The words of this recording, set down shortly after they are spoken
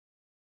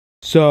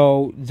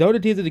So, Zelda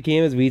Tears of the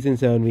Kingdom is released in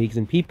 7 weeks,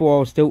 and people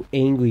are still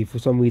angry for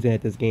some reason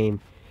at this game.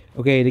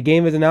 Okay, the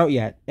game isn't out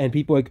yet, and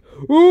people are like,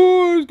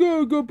 oh, it's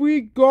gonna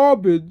complete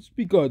garbage,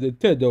 because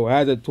Nintendo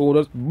hasn't told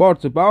us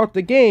much about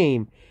the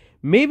game.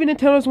 Maybe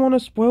Nintendo doesn't want to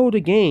spoil the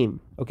game,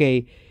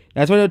 okay?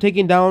 That's why they're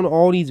taking down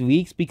all these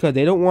leaks, because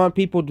they don't want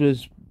people to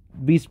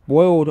be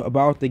spoiled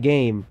about the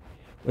game.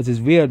 Which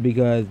is weird,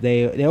 because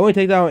they only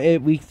take down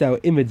leaks out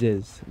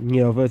images.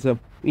 You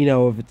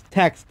know, if it's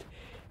text,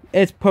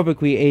 it's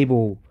perfectly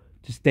able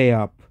to stay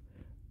up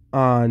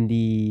on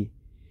the,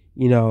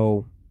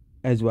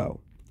 as well.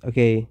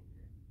 Okay?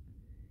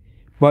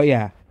 But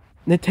yeah,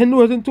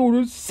 Nintendo hasn't told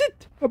us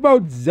shit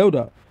about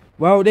Zelda.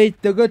 Well, they're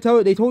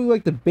gonna they told you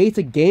like the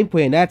basic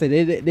gameplay, and that's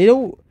it. They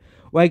don't,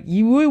 like,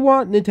 you really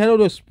want Nintendo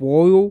to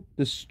spoil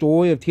the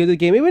story of Tears of the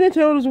Game. Maybe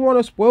Nintendo doesn't want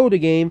to spoil the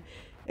game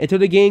until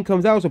the game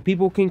comes out so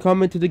people can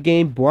come into the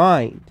game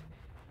blind.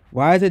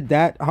 Why is it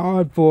that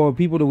hard for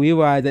people to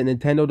realize that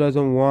Nintendo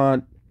doesn't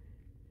want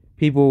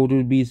people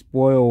to be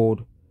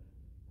spoiled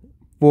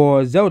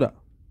for Zelda?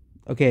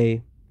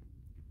 Okay.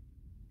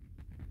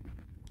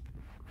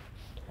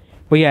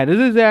 But yeah, this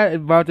is that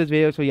about this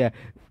video. So yeah,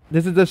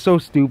 this is just so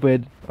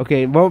stupid.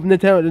 Okay, well,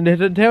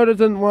 Nintendo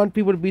doesn't want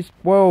people to be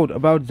spoiled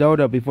about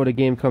Zelda before the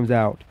game comes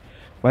out.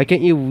 Why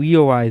can't you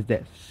realize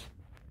this?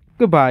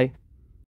 Goodbye.